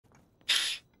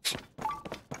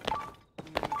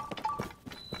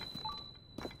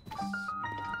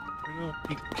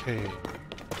Okay.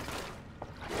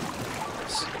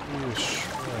 Let's do a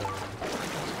shrine.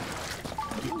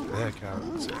 Keep the heck out of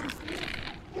this.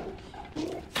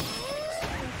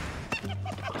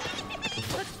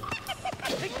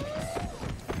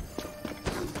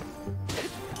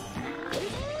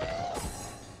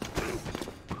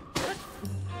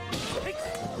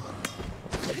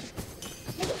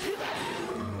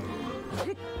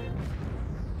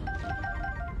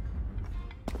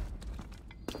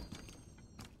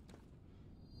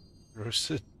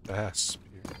 Roasted bass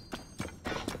spear.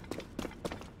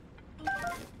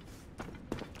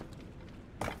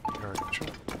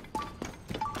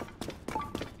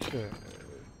 Okay.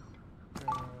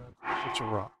 Bunch of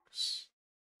rocks.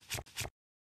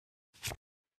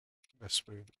 Best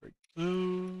way to break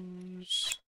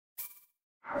those.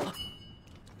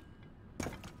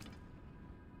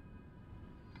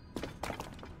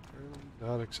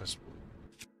 Not accessible.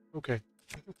 Okay.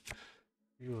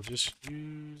 We will just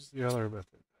use the other method.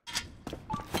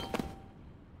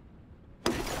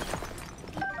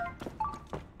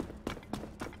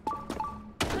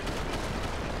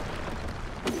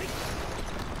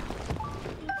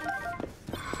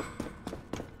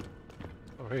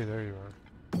 Oh, hey, there you are.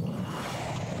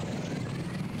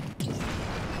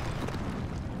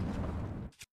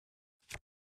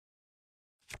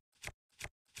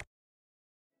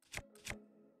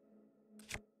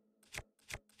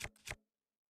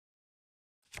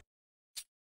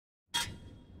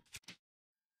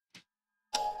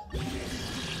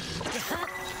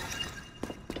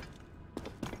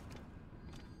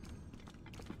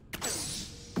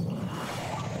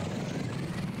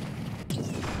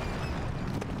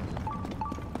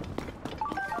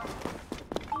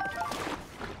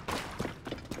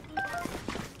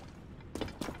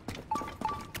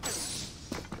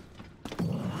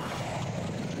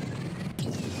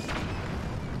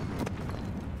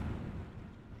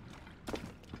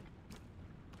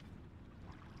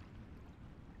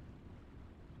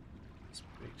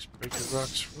 Break the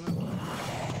rocks for that.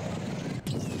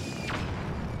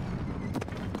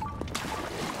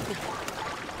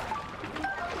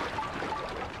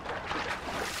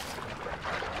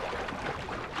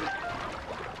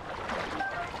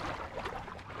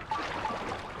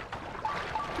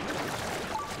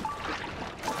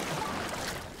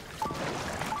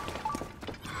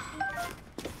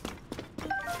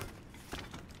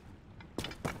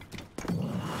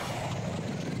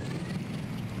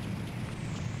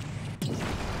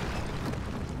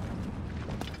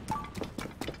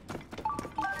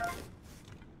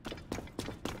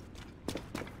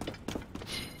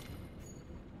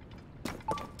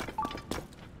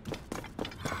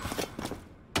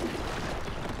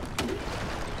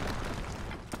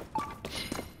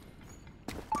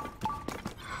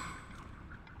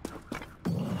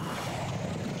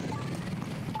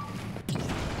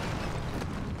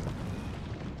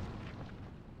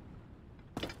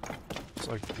 It's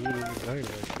like doing it in the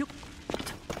dynamite. Yep.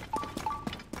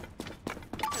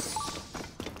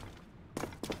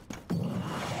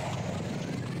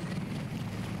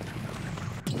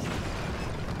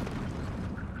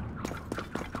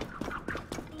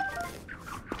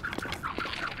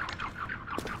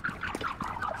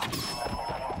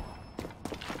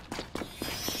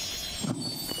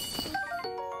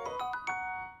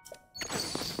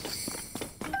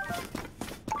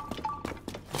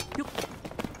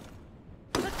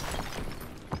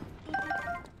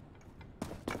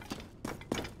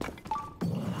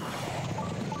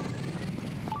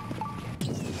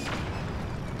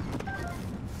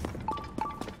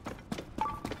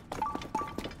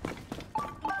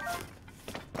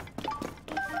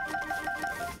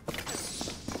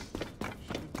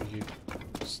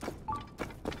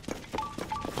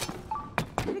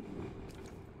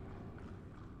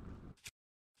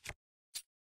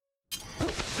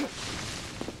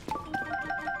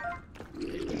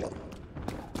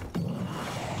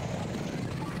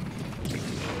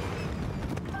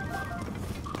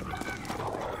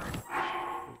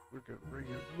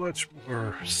 Much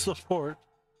more support.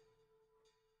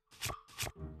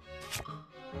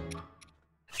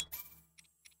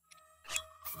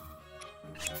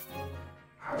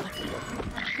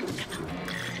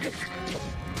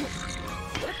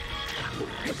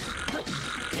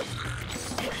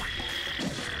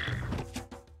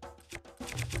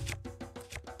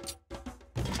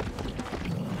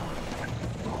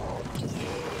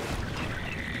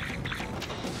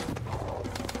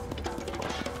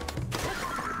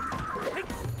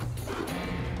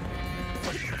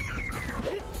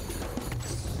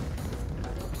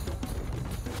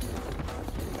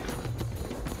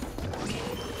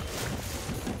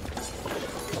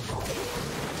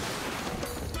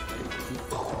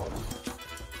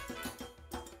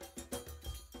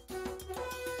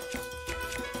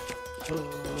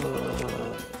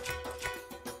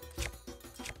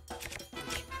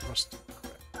 Rusty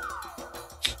crap.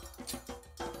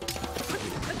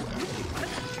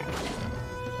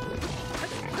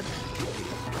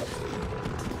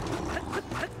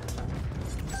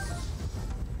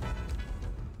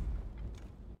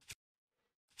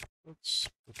 Let's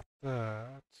put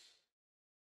that.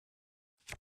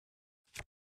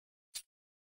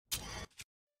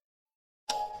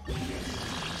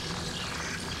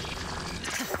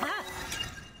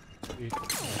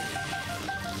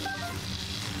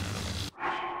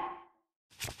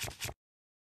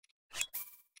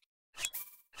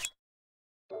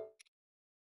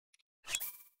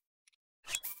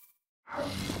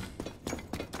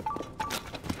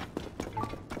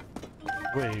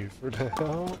 Wave for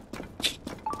now.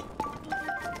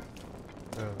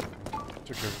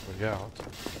 Took everybody out.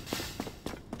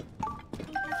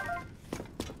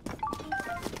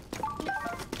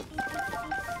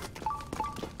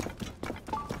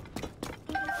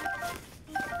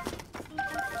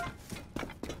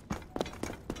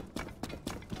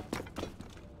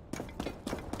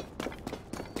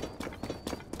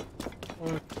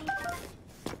 What?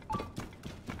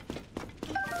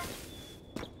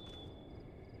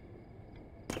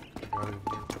 Got it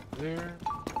there.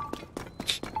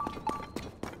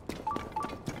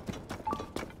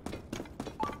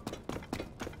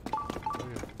 Oh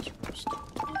yeah, it's first.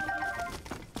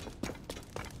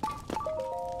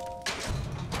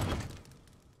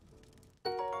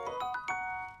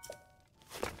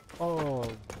 Oh,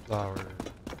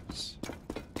 flowers.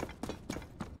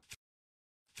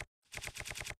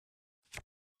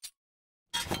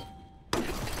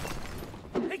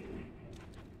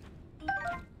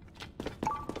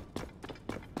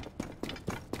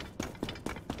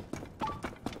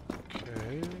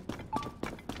 Okay.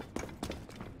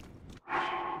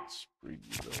 Let's bring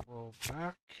the wall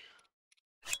back.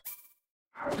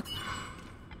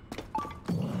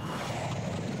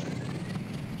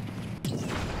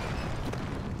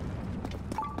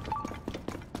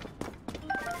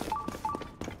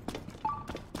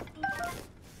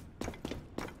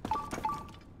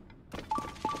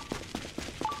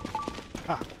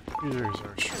 Ah, here's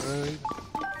our shrine.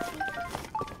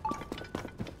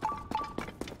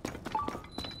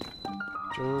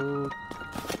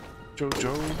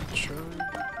 Jojon shrine.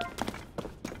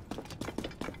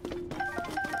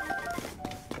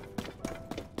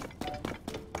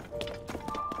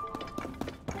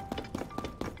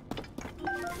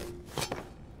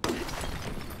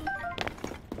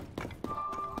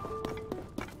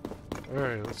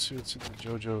 Alright, let's see what's in the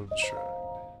Jojon shrine.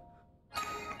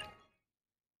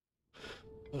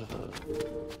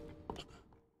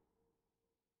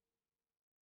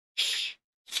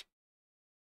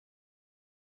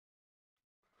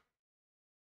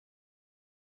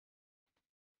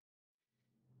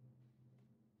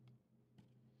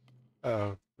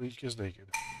 Oh, Link is naked.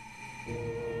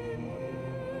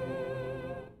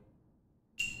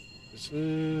 This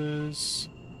is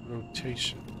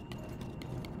rotation.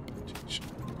 Rotation.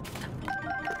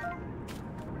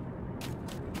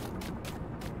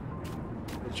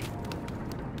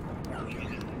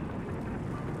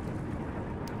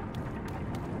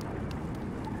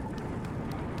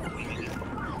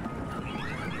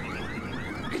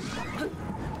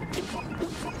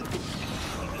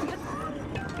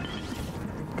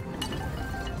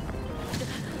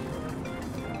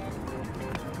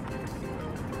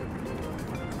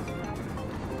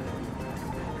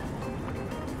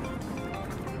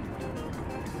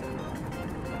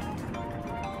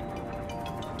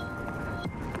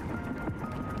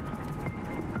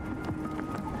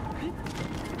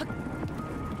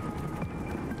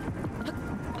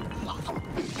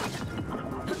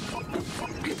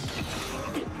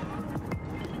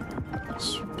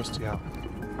 Rusty out.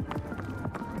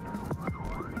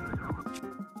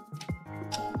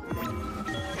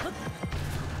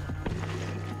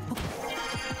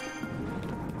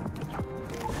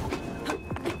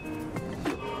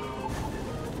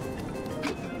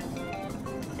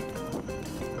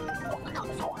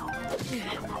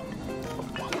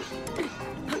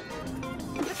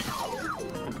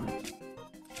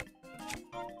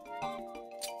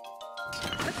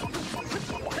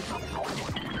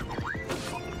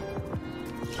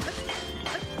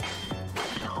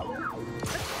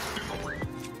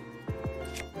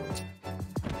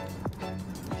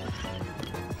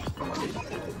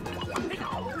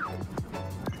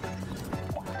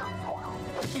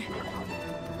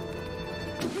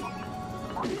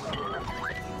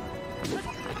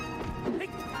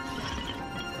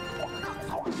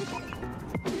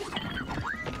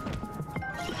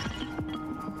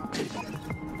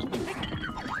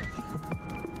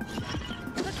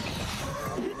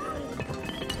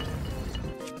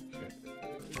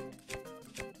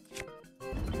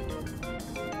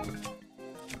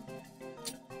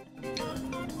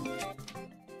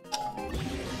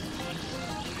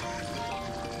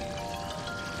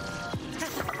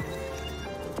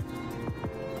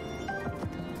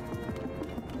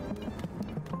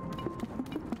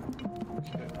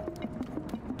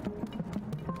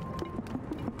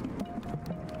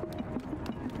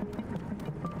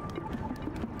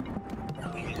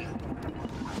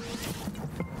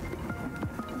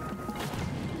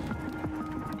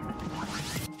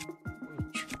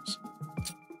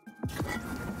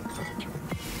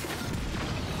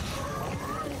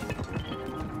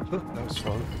 That was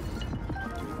fun.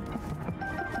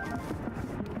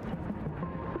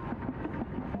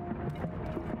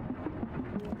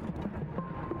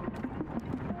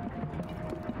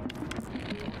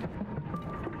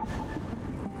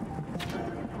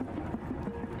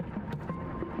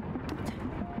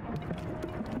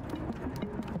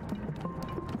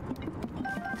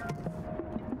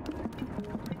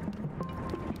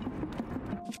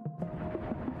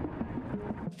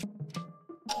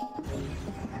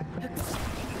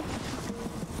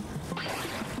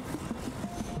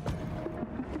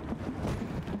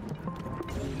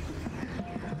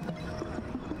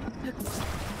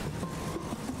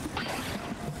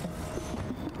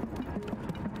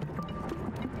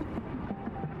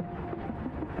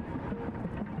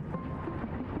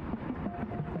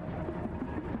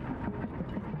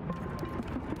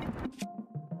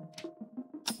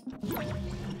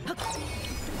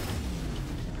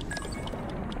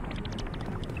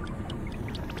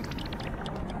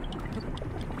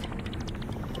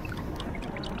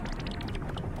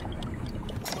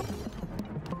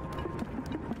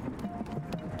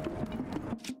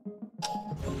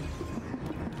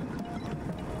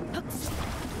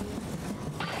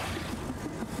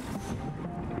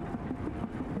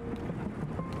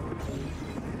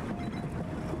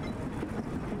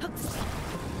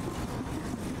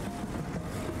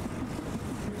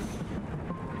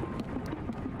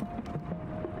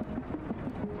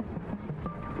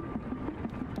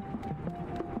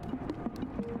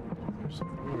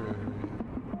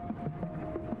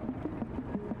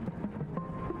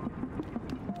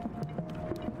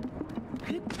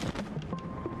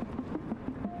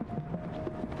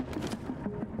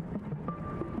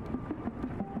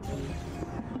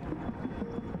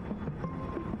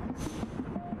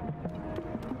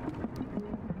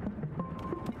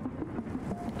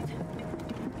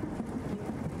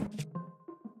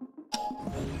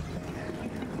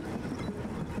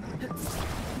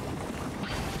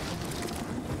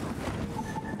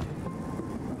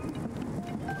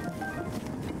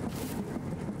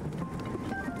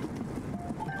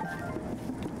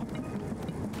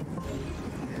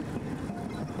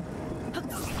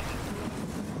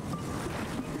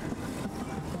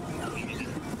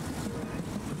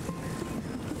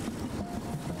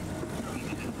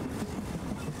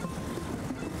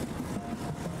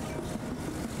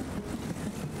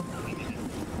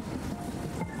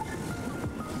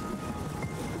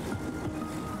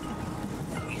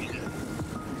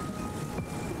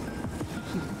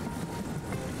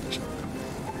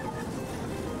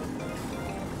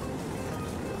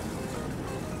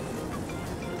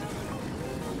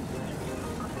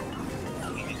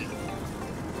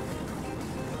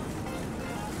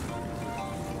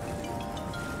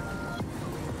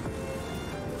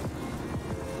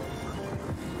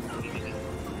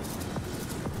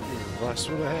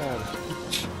 Last one I had.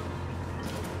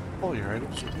 All your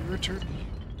items will be returned to you.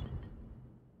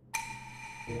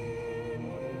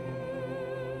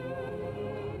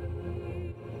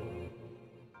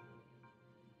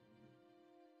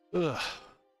 Ugh.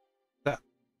 That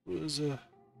was a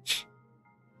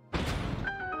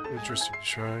interesting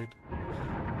shrine.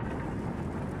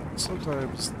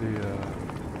 Sometimes these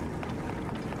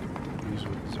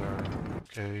ones are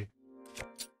okay.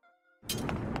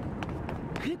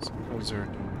 Sometimes they're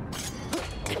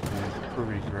okay,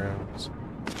 prairie grounds.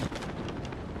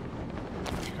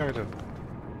 Kind of.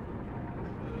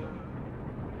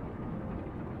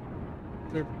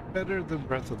 They're better than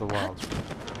Breath of the Wild.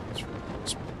 That's for the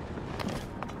most part.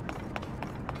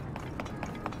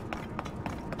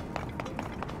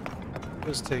 It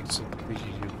does take some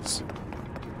thinking and some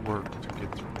work to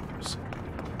get through this.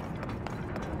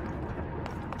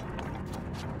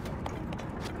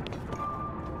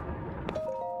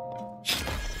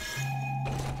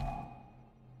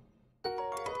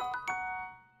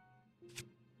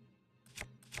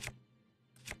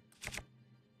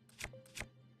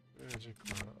 Magic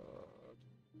rod.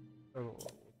 I don't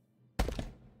want one.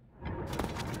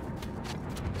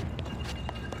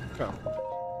 Got one.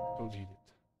 Don't need it.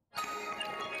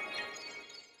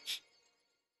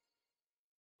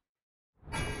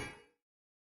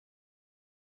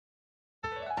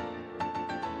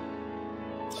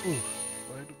 Ooh,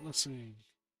 find a blessing.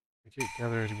 I can't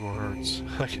gather any more hearts.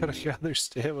 I gotta gather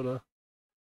stamina.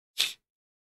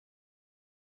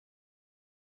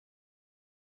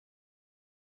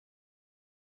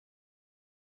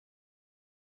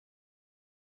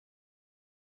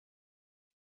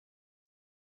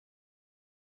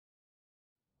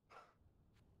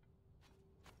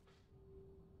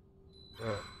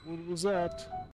 What was that?